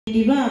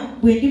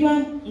bwe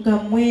ndiba nga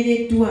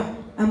mwereddwa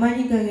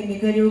amaanyi gange ne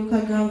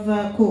galyoka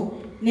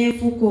ganvaako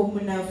n'enfuuka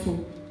omunafu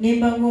ne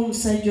mba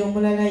ng'omusajja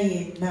omulala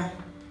yenna.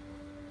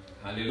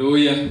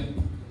 Haleluya.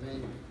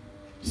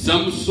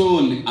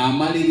 Samusoni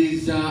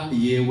amaliriza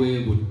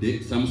yeweebudde.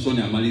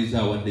 Samusoni amaliriza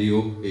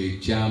awaddeyo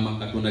ekyama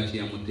Katonda kye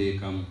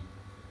yamuteekamu.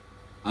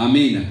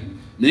 Amiina.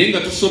 Naye nga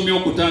tusomye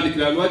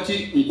okutandikira lwaki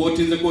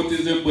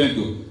nkootinze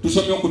mpwento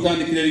tusomye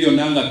okutandikira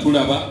lyonna nga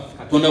tulaba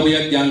Katonda bwe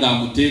yajja nga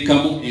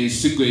amuteekamu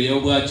ensigo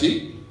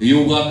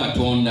ey'obwa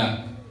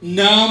Katonda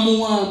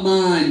n'amuwa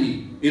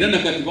amaanyi era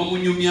nakati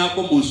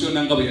bamunyumyako mu nsi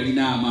yonna nga bwe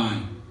yalina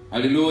amaanyi.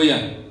 Haleluya.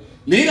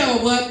 Naye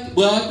abo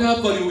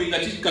bw'ataakoliwinga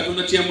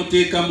Katonda kye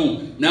yamuteekamu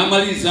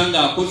n'amaliriza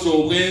ng'akoze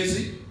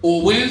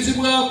obwenzi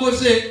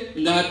bw'akoze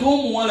ng'ate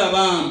omuwala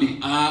bambi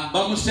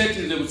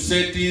bamusetinze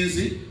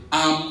busetinzi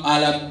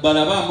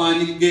balaba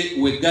amaanyi ge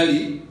we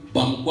gali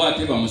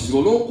bamukwate bamusiba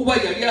olw'okuba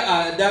yali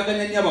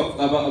adaganya nnyo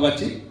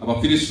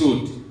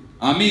Abafirisuuti.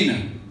 Amiina.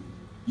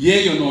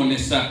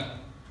 Yeeyonoonesa.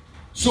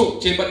 So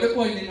kyembadde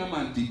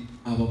kwalineŋŋamba nti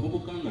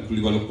abavubuka nga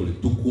tuli balokole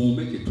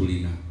tukuume kye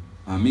tulina.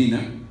 Amiina.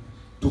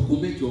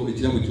 Tukuume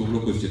ekirabo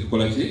ky'obulokozi kye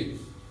tukola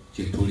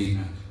kye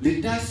tulina.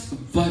 Let us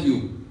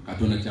value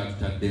Katonda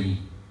kyatutaddemu.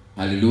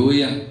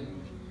 Haleluya.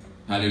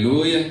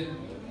 Haleluya.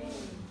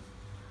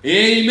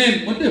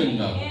 Amen. Muddemu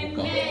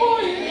ng'abavubuka.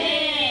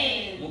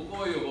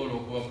 Mukoyo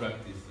olw'okuba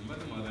practice.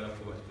 Mbadde mwagala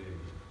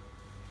kubateeka.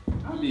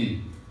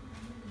 Amen.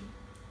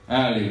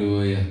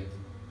 Haleluya.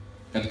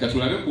 Katika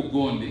tulabe ku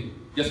gonde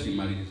just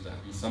imaliriza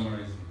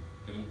summarize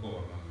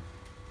temukowa banga.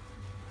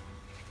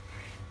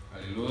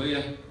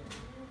 Haleluya.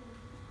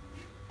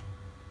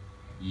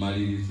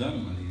 Maliriza.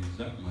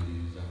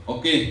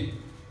 Okay.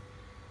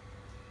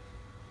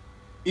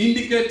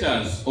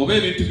 Indicators oba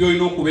ebintu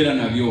by'olina okubeera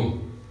nabyo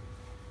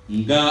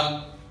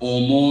nga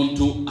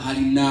omuntu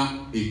alina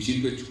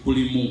ekintu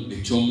ekikulimu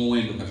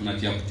ekyomuwendo Katonda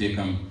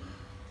kyakuteekamu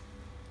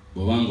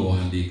bw'oba nga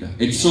owandiika.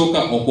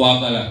 Ekisooka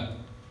okwagala.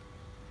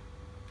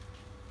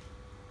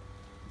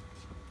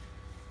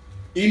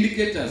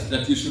 Indicators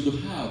that you should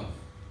have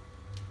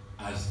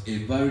as a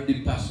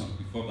varied person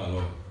before the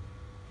Lord.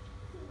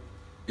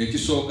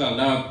 Ekisooka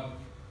love.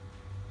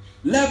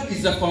 Love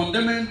is a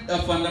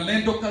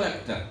fundamental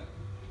character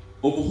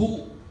of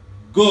who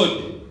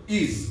God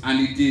is, and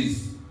it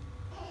is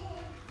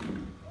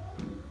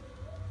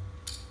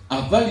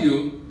a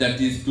value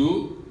that is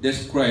to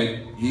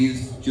describe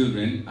his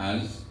children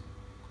as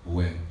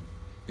well.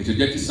 Ekyo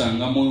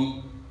gyakisanga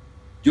mu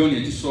John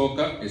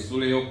ekisooka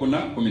essula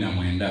ey'okuna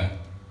 19.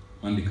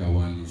 Wandika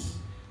wandiisi.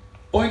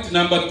 Point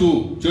number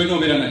 2 kyolina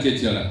obeera nakyo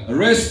ekirala.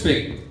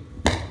 Respect.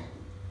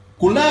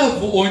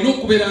 Kulaavu olina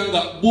okubeera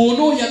nga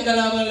bw'ona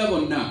oyagala abalala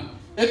bonna.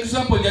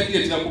 Example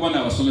njagireetera kuba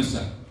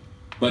n'abasomesa.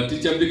 But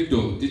teacher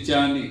Victor, teacher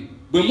ani.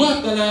 Bwe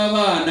mwagala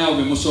abaana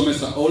bwe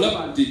musomesa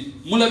olaba nti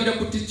mulabira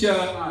ku teacher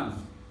abaana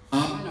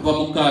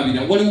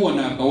bamukaabira. Waliwo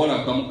n'akawala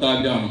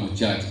akamukaabira wano mu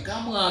kyaki.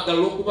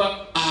 Kamwagala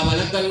okuba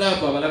abalaga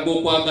laavu abalaga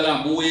okwagala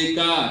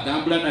amuweeka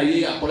atambula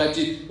naye akola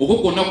ki okwo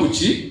kwonna ku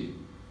ki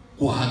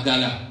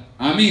kwagala.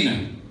 Amiina.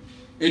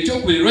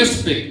 Ekyokubiri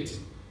respect.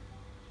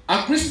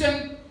 A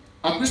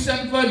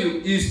Christian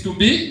value is to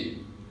be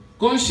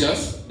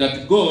conscious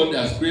that God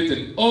has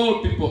created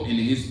all people in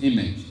his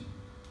image.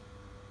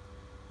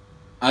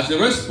 As a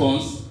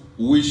response,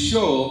 we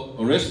show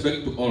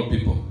respect to all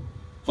people.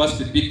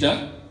 1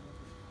 Peter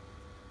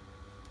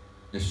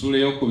essula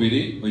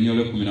ey'okubiri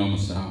onyole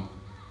 17.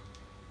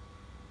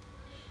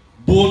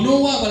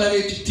 Bw'onoowa abalala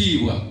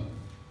ekitiibwa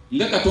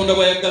nga Katonda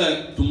bw'ayagala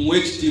tumuwe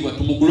ekitiibwa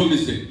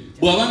tumugulumize.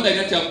 Bw'aba nga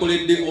alina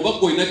kyakoledde oba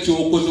gw'olina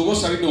ky'okoze oba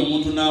osabidde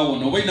omuntu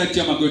n'awona oba olina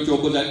kyamagero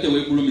ky'okoze ate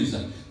teweegulumiza.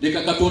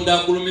 Leka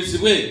Katonda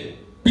agulumizibwe.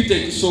 Peter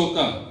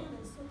ekisooka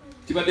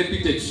kibadde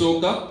Peter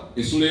ekisooka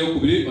essula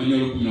ey'okubiri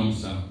onyole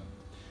 17.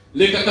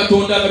 Leka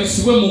Katonda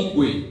alabisibwe mu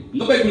ggwe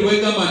nga Bayibuli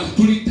bw'egamba nti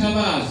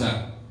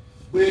tulitabaaza.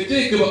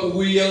 Bw'eteekebwa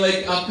we are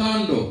like a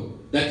candle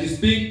that is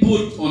being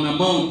put on a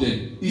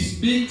mountain, is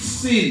being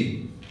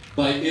seen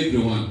by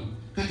everyone.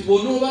 Kati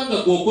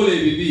bw'onoobanga gw'okola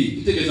ebibi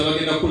kitegeeza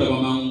bagenda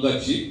kulaba mangu nga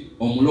ki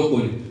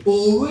omulokole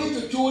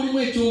olw'ekyo ky'olimu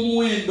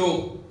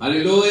eky'omuwendo.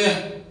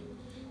 Haleluya.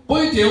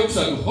 Point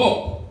eyokusatu,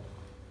 hope.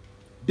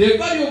 The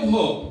value of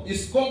hope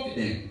is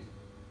confident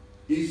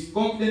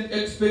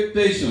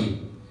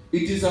expectation.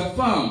 It is a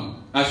firm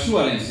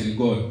assurance in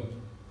God.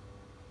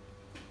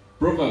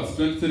 Proverbs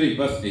 23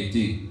 verse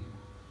 18.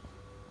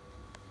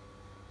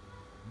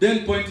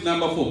 Then point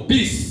number 4,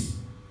 peace.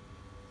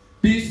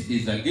 Peace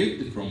is a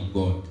gift from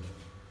God.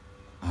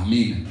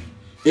 Amen.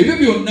 Ebyo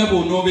byonna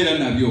bw'onoobeera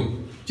nabyo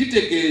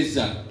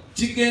kitegeeza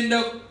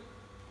kigenda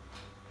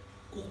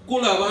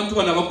kukola abantu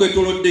bano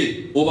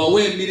abakwetoolodde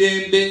obawe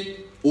emirembe,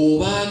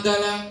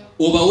 obaagala,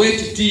 obawe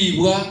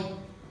ekitiibwa,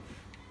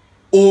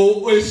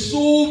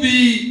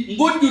 essuubi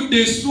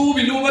ng'ojjudde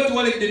essuubi n'oba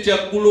tewaledde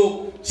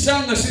kyaggulo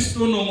sanga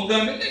sisitono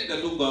omugambe nedda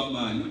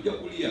togwamaanyi ojja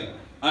kulya.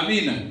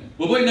 Amiina.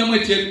 Bw'oba olinamu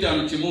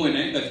ekyebitaano kimuwe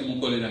naye nga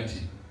kimukolera ki?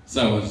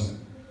 Sawa.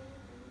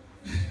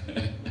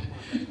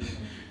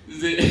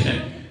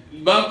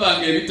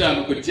 bapanga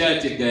ebitaano ku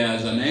church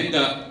egayaza naye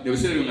nga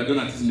ebiseera nga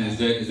donati zino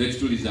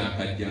ez'ekituliza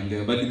akajja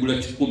nga badigula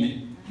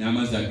 10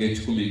 n'amazzi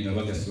ag'ekikumi nga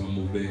bagasiba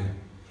mu buveera.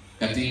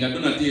 Kati nga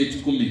donati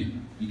y'ekikumi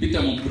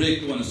mpita mu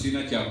break wano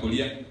sirina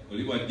kyakulya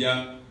oli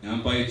wajja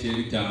nampayo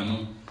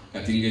eky'ebitaano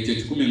kati nga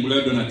eky'ekikumi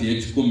ngulayo donati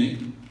y'ekikumi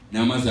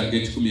n'amazzi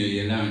ag'ekikumi eyo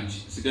ye lunch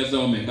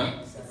sigazawo meka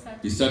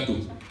 3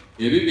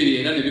 ebibiri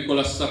era ne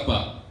bikola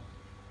sapa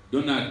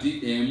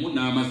donati emu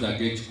n'amazzi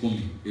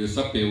ag'ekikumi eyo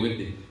sapa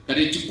ewedde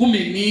kati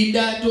 10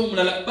 ninda ate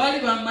omulala baali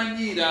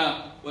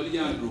bamanyiira wali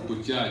Andrew ku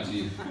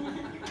kyaki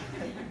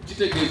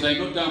kitegeeza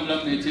ino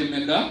tambula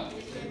n'ekyemeka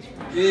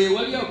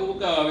wali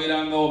abavubuka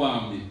ababeerangawo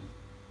bambi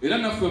era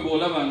naffe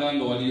bw'olabanga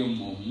nga waliyo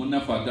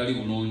munnaffe atali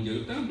bulungi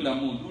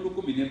otambulamu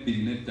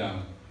n'12.5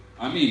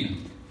 amiina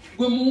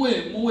gwe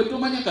muwe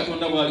tomanya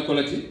Katonda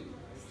bw'alikola ki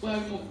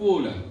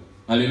bw'alimufuula.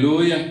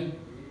 Haleluya.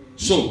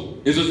 So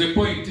ezo ze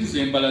pointi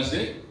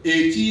zembalaze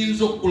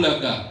ekiyinza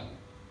okulaga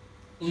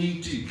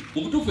nti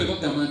mu butuufu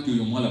ebagamba nti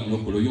oyo omuwala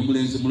mulokole oyo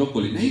omulenzi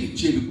mulokole naye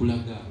biki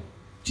ebikulaga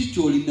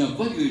kikyolina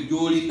valyo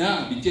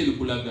gyolina biki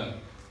ebikulaga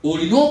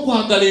olina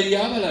okwagala eri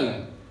abalala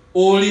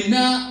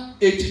olina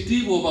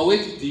ekitiibwa obawe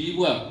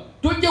ekitiibwa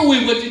tojja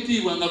weebwa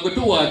kitiibwa nga gwe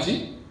towaaki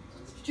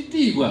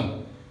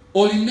kitiibwa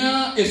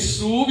olina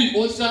essuubi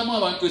osaamu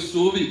abantu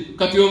essuubi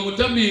kati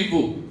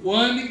omutamiivu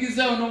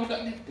wandikizaawo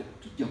n'omukane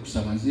tujja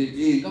kusaba nze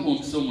nga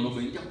bompisa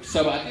omulokole nja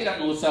kusaba ate era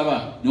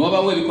n'osaba ne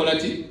wabawo ebikola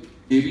ki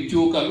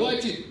ebikyuka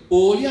lwaki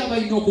oli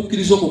abalina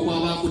okukkiriza okwo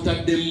kwaba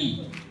akutaddemu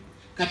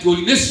kati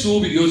olina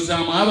essuubi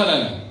lyozaamu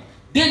abalala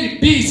then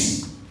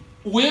peace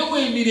weewa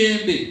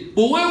emirembe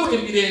bweweewa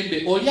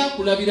emirembe oli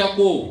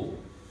akulabirako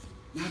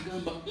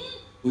n'agamba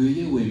oyo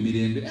yeewa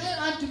emirembe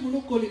anti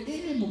mulokole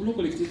mu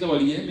bulokole kiteeza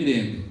waliyo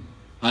emirembe.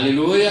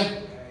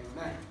 Haleluya.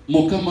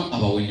 Mukama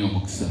abawenye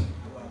omukisa.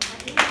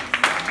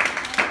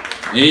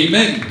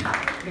 Amen.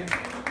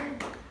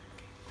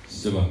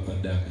 Seba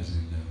padaka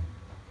zinda.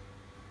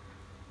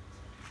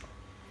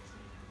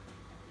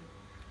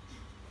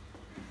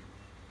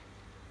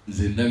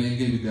 Zinda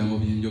binge ebigambo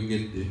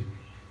byenjogedde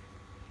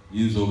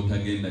yinza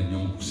obutagenda nnyo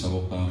mu kusaba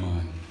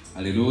okw'amaanyi.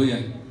 Haleluya.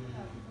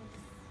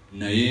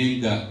 Naye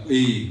nga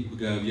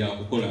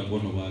byakukola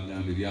ngono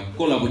bagambe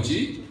byakukola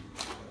buki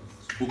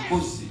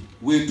bukozi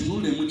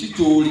wetunule mu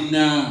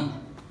kikyolina.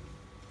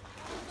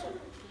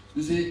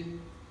 Nze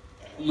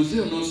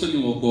muzeeyo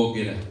n'onsonyiwa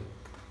okwogera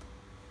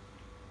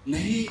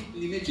naye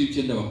nina ekintu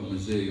kyendaba ku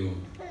muzeeyo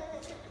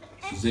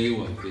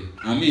waffe.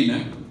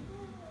 Amiina.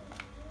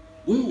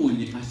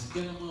 Weewuunye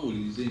asigalamu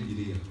awuliriza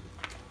enjiri yaffe.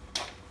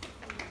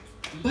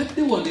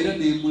 Mbadde wano era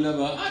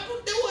neemulaba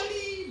atudde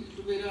wali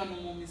tubeera wano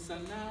mu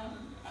misana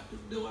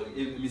atudde wali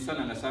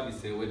emisana nga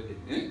saabisi ewedde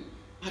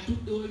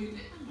atudde wali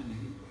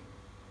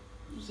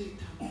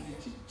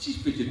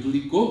kife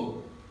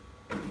kyetuliko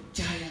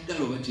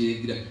kyayagala oba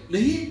kyeyegira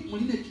naye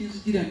mulina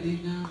kinzigira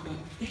neŋŋamba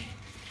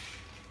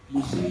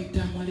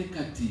muzeetamale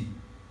kati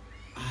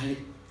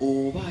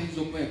oba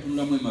ayinza okuba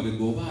yatunulamu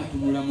emabega oba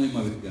atunulamu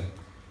emabega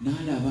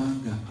n'alaba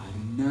nga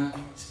alina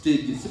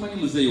stage. Simanyi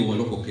muzeeyo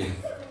walokokera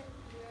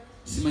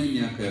simanyi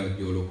myaka yawe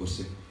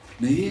gyolokose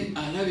naye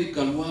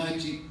alabika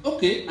lwaki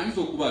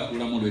ayinza okuba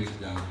atulamu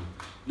olw'ekigambo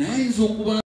naye ayinza okuba